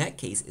we do in that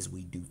case is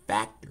we do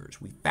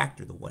factors. We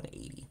factor the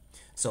 180.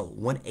 So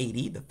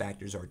 180, the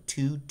factors are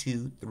 2,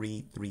 2,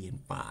 3, 3, and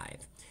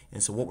 5.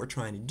 And so what we're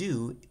trying to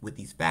do with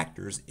these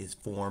factors is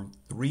form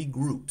 3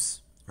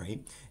 groups,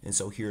 right? And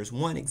so here's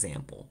one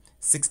example,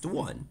 6 to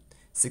 1,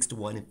 6 to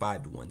 1, and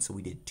 5 to 1. So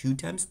we did 2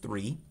 times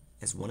 3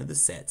 as one of the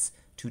sets,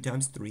 2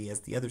 times 3 as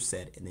the other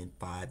set, and then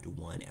 5 to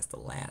 1 as the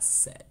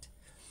last set.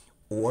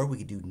 Or we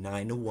could do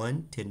 9 to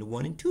 1, 10 to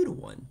 1, and 2 to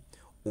 1.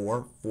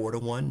 Or 4 to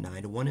 1,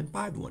 9 to 1, and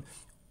 5 to 1.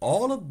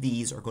 All of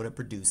these are going to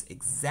produce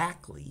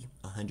exactly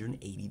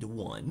 180 to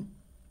 1,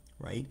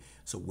 right?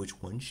 So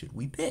which one should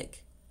we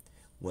pick?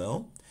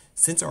 Well,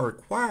 since our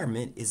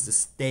requirement is to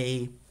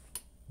stay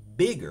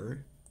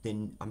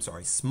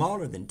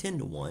smaller than 10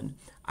 to 1,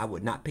 I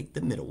would not pick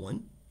the middle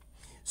one.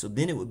 So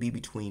then it would be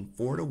between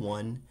 4 to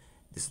 1,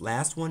 this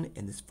last one,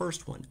 and this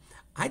first one.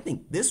 I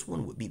think this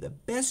one would be the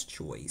best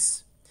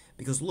choice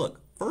because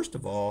look, first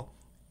of all,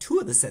 2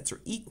 of the sets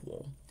are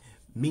equal,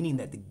 meaning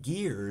that the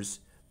gears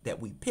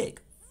that we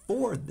pick,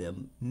 4 of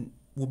them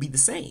will be the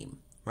same,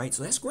 right?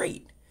 So that's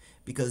great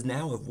because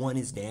now if one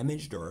is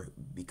damaged or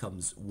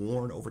becomes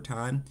worn over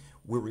time,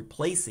 we're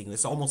replacing.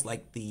 It's almost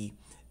like the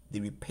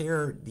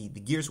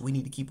gears we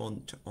need to keep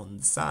on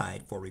the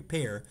side for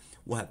repair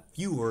will have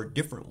fewer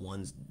different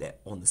ones that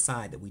on the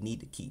side that we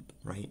need to keep,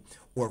 right?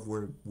 Or if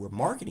we're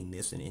marketing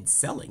this and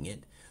selling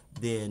it,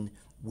 then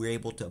we're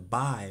able to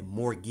buy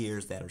more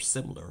gears that are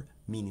similar,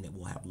 meaning that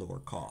we'll have lower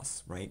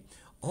costs, right?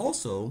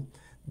 Also,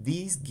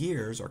 these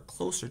gears are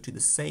closer to the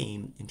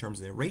same in terms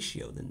of their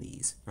ratio than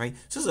these, right?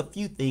 So there's a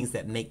few things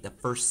that make the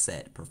first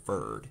set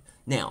preferred.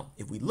 Now,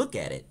 if we look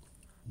at it,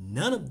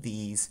 none of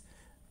these,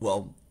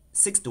 well,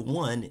 6 to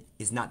 1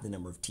 is not the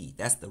number of teeth.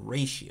 That's the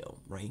ratio,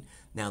 right?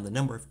 Now, the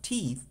number of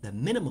teeth, the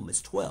minimum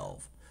is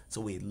 12.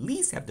 So we at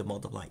least have to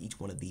multiply each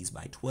one of these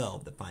by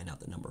 12 to find out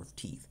the number of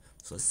teeth.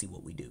 So let's see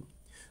what we do.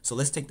 So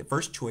let's take the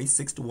first choice,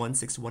 6 to 1,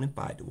 6 to 1, and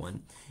 5 to 1.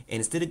 And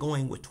instead of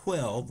going with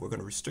 12, we're going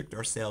to restrict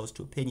ourselves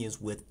to pinions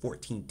with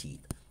 14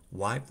 teeth.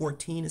 Why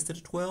 14 instead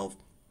of 12?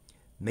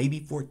 Maybe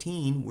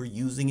 14, we're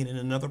using it in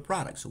another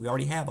product. So we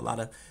already have a lot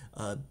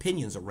of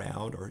pinions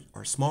around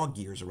or small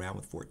gears around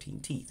with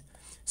 14 teeth.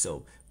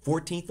 So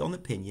 14th on the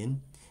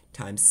pinion,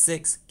 times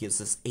 6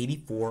 gives us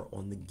 84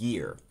 on the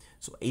gear.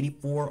 So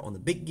 84 on the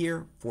big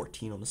gear,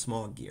 14 on the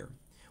small gear.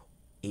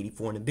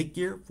 84 on the big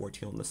gear,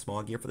 14 on the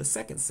small gear for the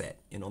second set.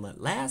 And on that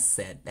last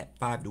set, that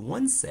 5 to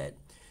 1 set,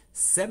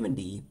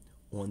 70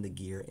 on the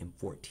gear and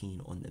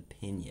 14 on the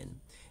pinion.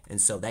 And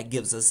so that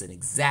gives us an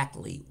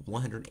exactly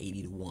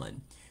 180 to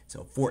 1.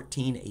 So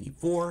 14 to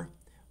 84,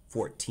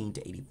 14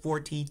 to 84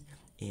 teeth,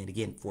 and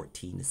again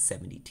 14 to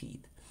 70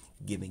 teeth,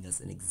 giving us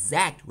an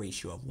exact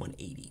ratio of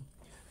 180.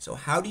 So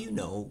how do you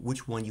know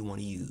which one you want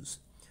to use?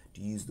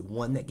 Do you use the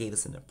one that gave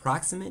us an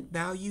approximate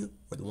value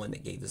or the one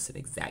that gave us an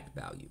exact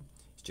value?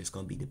 It's just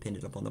going to be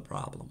dependent upon the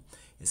problem.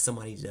 If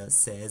somebody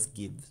says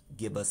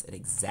give us an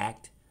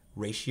exact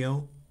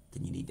ratio,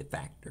 then you need to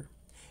factor.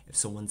 If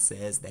someone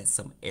says that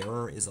some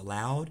error is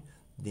allowed,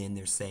 then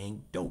they're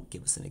saying don't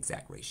give us an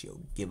exact ratio.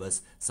 Give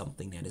us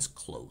something that is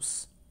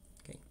close.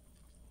 Okay.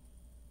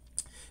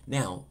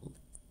 Now,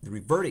 the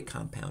reverted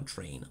compound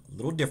train, a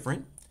little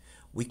different.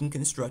 We can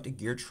construct a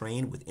gear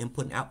train with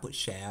input and output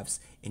shafts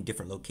in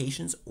different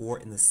locations or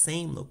in the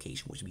same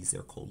location, which means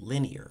they're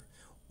collinear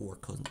or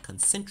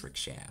concentric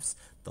shafts.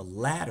 The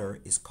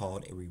latter is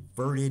called a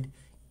reverted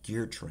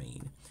gear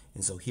train.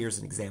 And so here's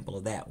an example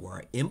of that, where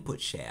our input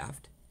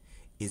shaft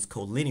is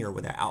collinear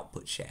with our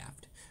output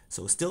shaft.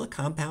 So it's still a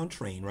compound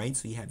train, right?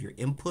 So you have your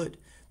input,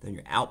 then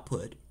your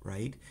output,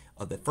 right,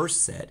 of the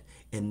first set,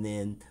 and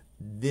then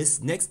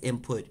this next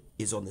input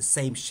is on the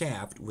same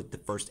shaft with the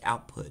first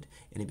output,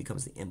 and it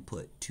becomes the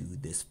input to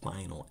this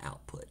final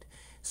output.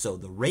 So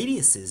the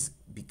radiuses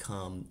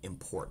become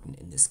important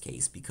in this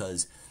case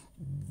because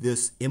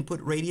this input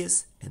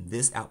radius and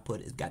this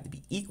output has got to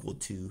be equal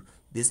to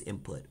this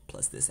input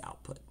plus this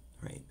output,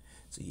 right?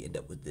 So you end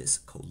up with this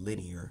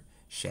collinear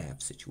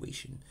shaft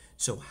situation.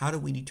 So how do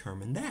we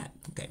determine that?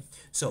 Okay,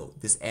 so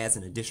this adds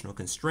an additional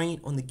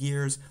constraint on the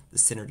gears. The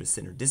center to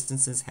center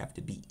distances have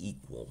to be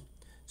equal.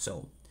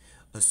 So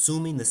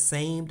assuming the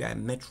same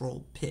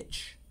diametral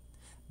pitch,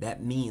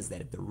 that means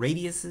that if the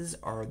radiuses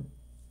are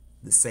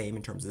the same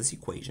in terms of this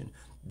equation,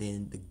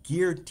 then the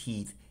gear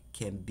teeth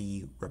can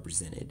be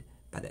represented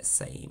by that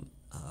same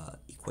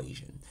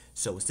equation.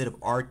 So instead of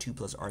R2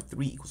 plus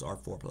R3 equals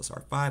R4 plus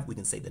R5, we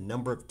can say the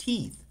number of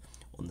teeth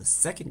on the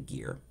second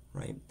gear,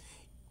 right,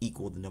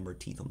 equal the number of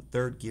teeth on the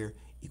third gear,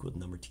 equal the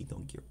number of teeth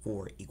on gear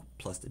 4, equal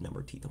plus the number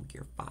of teeth on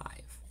gear 5.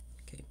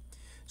 Okay,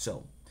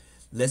 so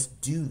let's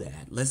do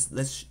that.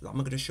 I'm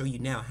going to show you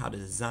now how to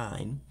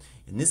design,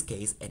 in this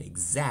case, an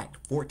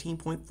exact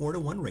 14.4 to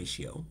 1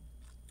 ratio.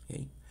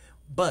 Okay,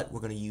 but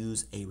we're going to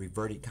use a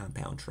reverted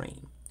compound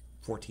train.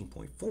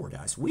 14.4,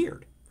 that's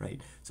weird,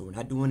 right? So we're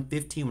not doing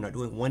 15, we're not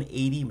doing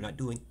 180, we're not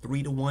doing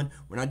 3 to 1,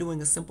 we're not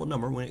doing a simple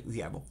number. We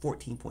have a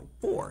 14.4,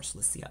 so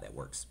let's see how that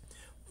works.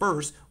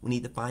 First, we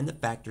need to find the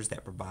factors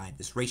that provide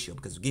this ratio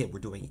because, again, we're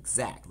doing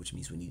exact, which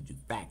means we need to do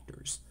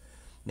factors.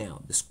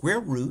 Now, the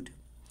square root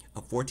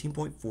of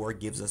 14.4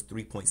 gives us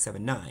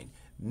 3.79,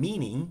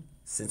 meaning,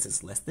 since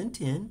it's less than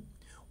 10,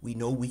 we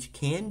know we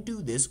can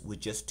do this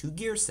with just 2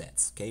 gear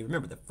sets. Okay,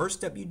 remember, the first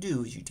step you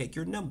do is you take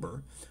your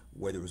number,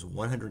 whether it was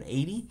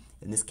 180,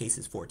 in this case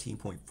it's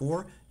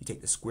 14.4, you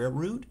take the square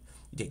root,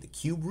 you take the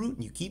cube root,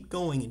 and you keep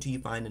going until you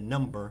find a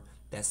number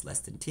that's less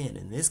than 10.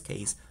 In this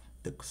case,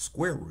 the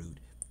square root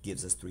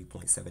gives us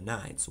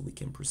 3.79, so we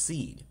can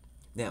proceed.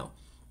 Now,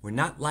 we're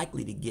not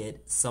likely to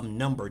get some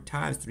number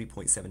times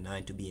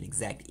 3.79 to be an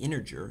exact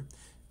integer,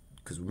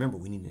 because remember,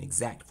 we need an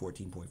exact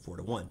 14.4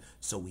 to 1,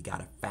 so we got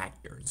to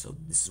factor. And so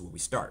this is where we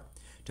start.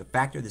 To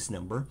factor this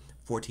number,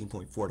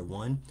 14.4 to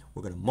 1,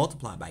 we're going to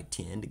multiply by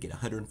 10 to get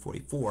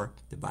 144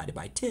 divided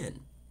by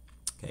 10.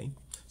 Okay,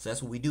 so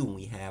that's what we do when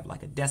we have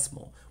like a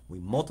decimal. We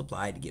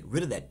multiply to get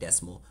rid of that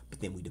decimal, but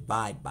then we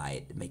divide by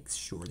it to make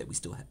sure that we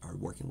still are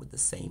working with the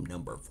same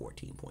number,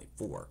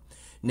 14.4.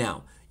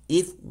 Now,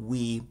 if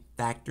we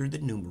factor the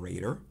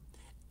numerator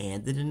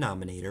and the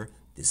denominator,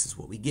 this is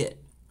what we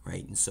get,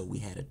 right? And so we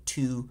had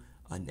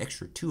an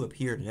extra 2 up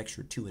here and an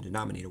extra 2 in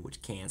denominator,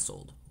 which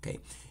canceled, okay?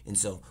 And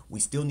so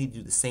we still need to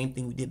do the same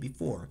thing we did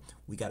before.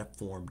 We got to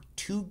form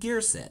 2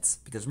 gear sets,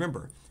 because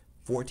remember,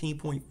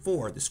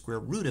 14.4, the square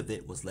root of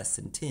it was less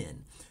than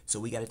 10. So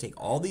we got to take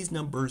all these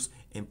numbers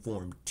and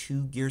form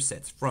 2 gear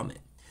sets from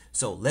it.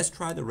 So let's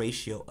try the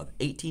ratio of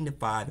 18 to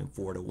 5 and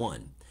 4 to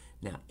 1.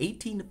 Now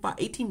 18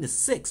 to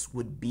 6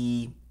 would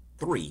be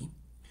 3.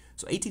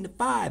 So 18 to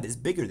 5 is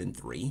bigger than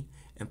 3,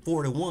 and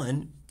 4 to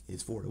 1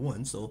 is 4 to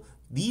 1. So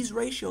these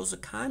ratios are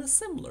kind of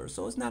similar,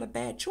 so it's not a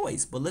bad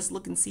choice. But let's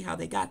look and see how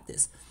they got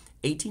this.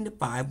 18 to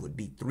 5 would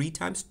be 3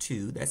 times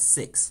 2, that's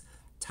 6,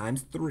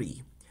 times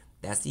 3.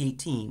 That's the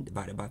 18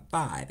 divided by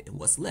 5. And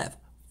what's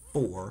left?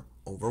 4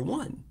 over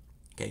 1.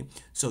 Okay,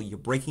 so you're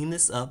breaking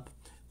this up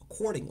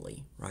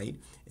accordingly, right?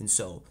 And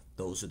so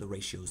those are the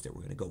ratios that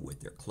we're going to go with.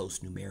 They're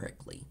close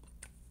numerically.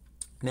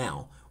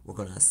 Now, we're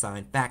going to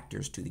assign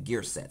factors to the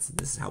gear sets.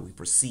 This is how we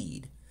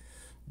proceed.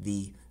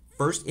 The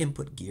first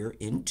input gear,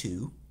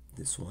 N2,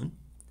 this one,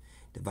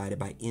 divided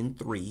by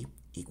N3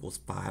 equals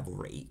 5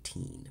 over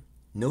 18.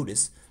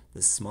 Notice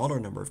the smaller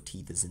number of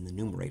teeth is in the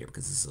numerator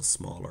because this is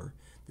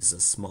a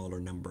smaller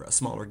number, a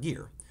smaller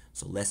gear.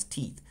 so less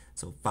teeth.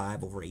 So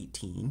 5 over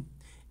 18.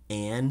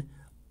 And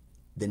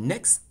the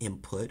next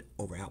input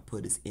over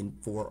output is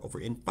N4 over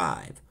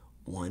N5,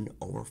 1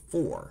 over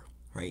 4,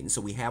 right? And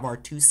so we have our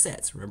two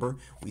sets. Remember,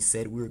 we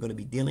said we were going to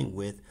be dealing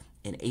with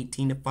an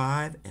 18 to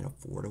 5 and a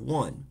 4 to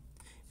 1.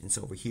 And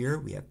so over here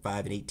we have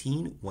 5 and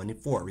 18, 1 and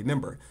 4.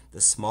 Remember,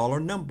 the smaller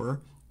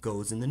number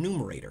goes in the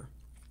numerator.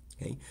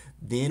 Okay?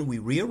 Then we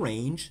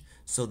rearrange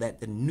so that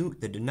the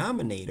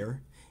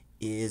denominator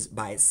is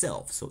by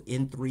itself. So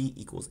N3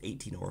 equals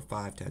 18 over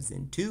 5 times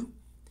N2.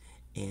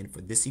 And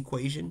for this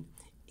equation,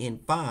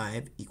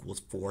 N5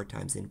 equals 4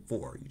 times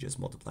N4. You just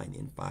multiply the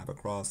N5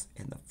 across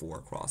and the 4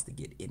 across to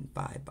get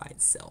N5 by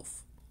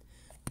itself.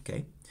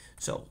 Okay?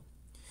 So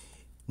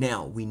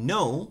now we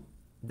know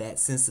that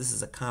since this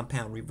is a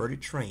compound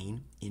reverted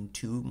train,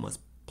 N2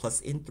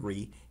 plus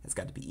N3 has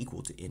got to be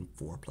equal to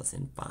N4 plus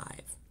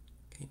N5.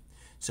 Okay?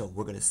 So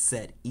we're going to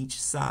set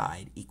each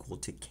side equal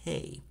to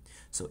K.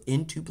 So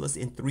N2 plus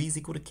N3 is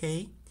equal to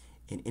K,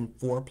 and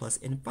N4 plus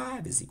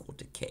N5 is equal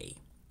to K.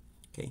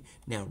 Okay?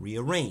 Now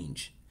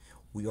rearrange.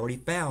 We already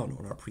found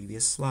on our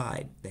previous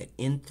slide that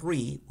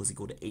N3 was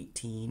equal to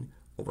 18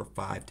 over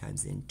 5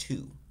 times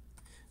N2.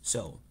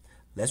 So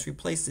let's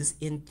replace this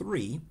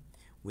N3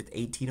 with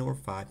 18 over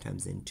 5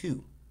 times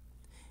N2.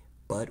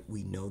 But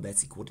we know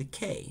that's equal to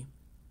K.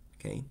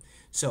 Okay?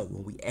 So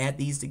when we add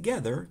these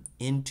together,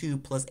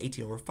 N2 plus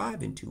 18 over 5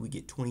 N2, we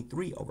get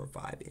 23 over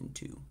 5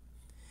 N2.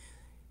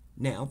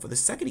 Now for the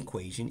second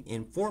equation,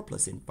 N4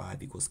 plus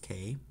N5 equals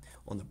K.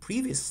 On the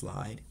previous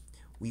slide,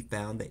 we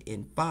found that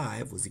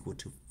N5 was equal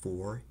to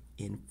 4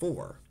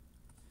 N4.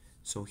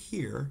 So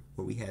here,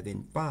 where we have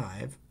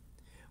N5,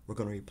 we're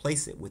going to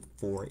replace it with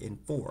 4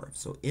 N4.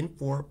 So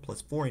N4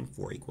 plus 4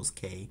 N4 equals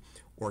K,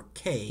 or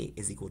K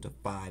is equal to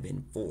 5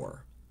 N4.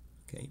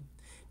 Okay.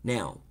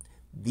 Now,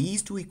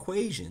 these two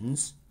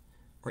equations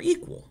are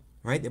equal,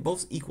 right? They're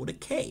both equal to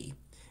K.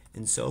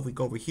 And so if we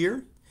go over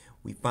here,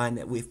 we find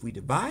that if we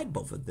divide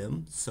both of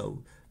them,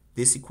 so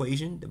this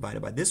equation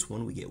divided by this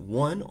one, we get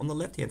 1 on the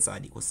left-hand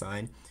side equal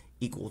sign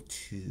equal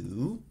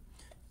to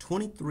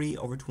 23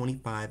 over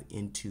 25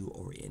 N2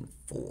 over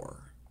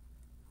N4.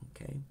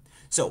 Okay,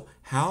 so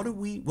what do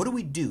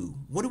we do?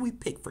 What do we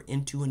pick for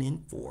N2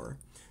 and N4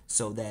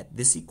 so that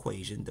this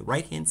equation, the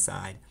right-hand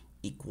side,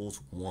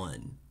 equals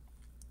 1?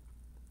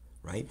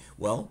 Right?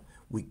 Well,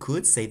 we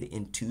could say that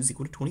N2 is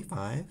equal to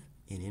 25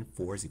 and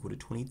N4 is equal to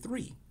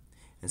 23.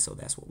 And so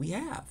that's what we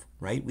have,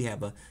 right? We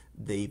have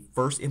the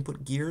first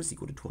input gear is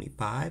equal to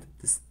 25,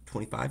 this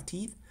 25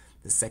 teeth.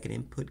 The second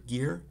input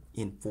gear,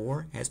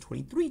 N4, has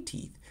 23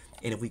 teeth.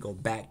 And if we go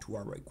back to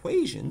our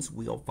equations,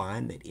 we'll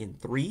find that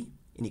N3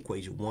 in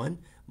equation 1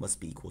 must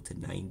be equal to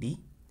 90,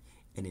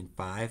 and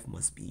N5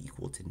 must be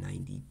equal to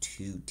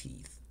 92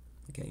 teeth.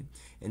 Okay?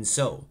 And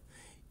so,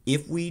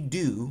 if we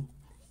do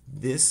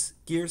this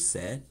gear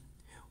set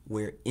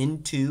where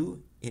N2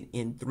 and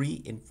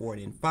N3,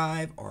 N4, and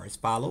N5 are as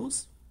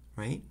follows,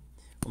 right?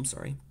 I'm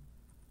sorry.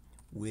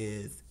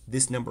 With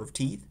this number of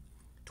teeth,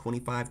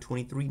 25,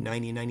 23,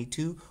 90, and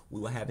 92, we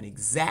will have an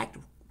exact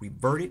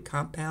reverted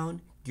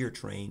compound gear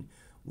train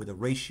with a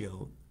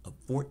ratio of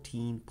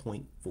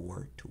 14.4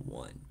 to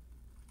 1.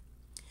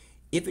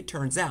 If it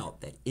turns out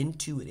that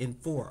N2 and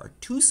N4 are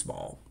too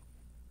small,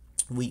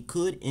 we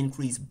could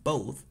increase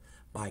both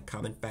by a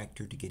common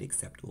factor to get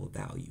acceptable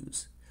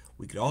values.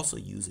 We could also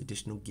use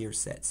additional gear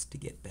sets to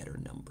get better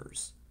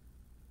numbers.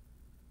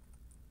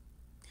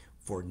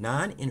 For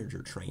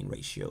non-integer train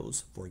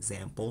ratios, for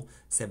example,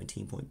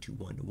 17.21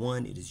 to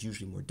 1, it is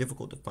usually more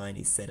difficult to find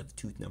a set of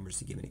tooth numbers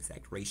to give an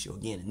exact ratio.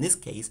 Again, in this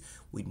case,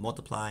 we'd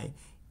multiply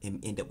and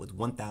end up with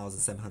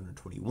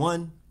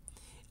 1,721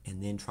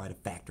 and then try to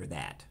factor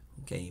that,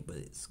 okay? But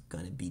it's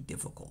going to be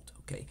difficult,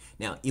 okay?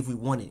 Now, if we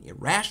want an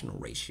irrational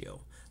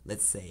ratio,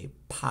 let's say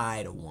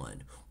pi to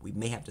 1, we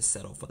may have to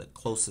settle for the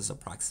closest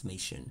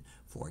approximation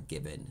for a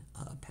given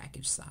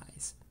package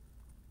size.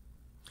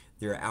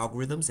 There are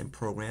algorithms and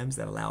programs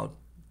that allow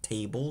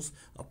tables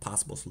of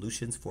possible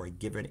solutions for a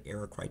given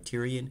error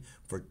criterion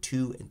for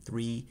 2 and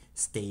 3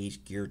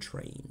 stage gear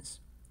trains.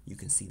 You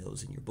can see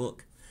those in your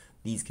book.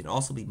 These can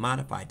also be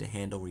modified to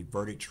handle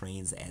reverted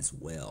trains as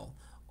well.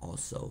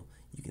 Also,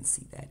 you can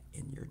see that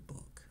in your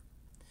book.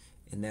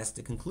 And that's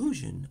the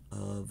conclusion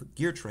of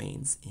gear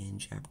trains in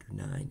Chapter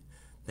 9.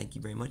 Thank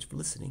you very much for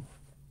listening.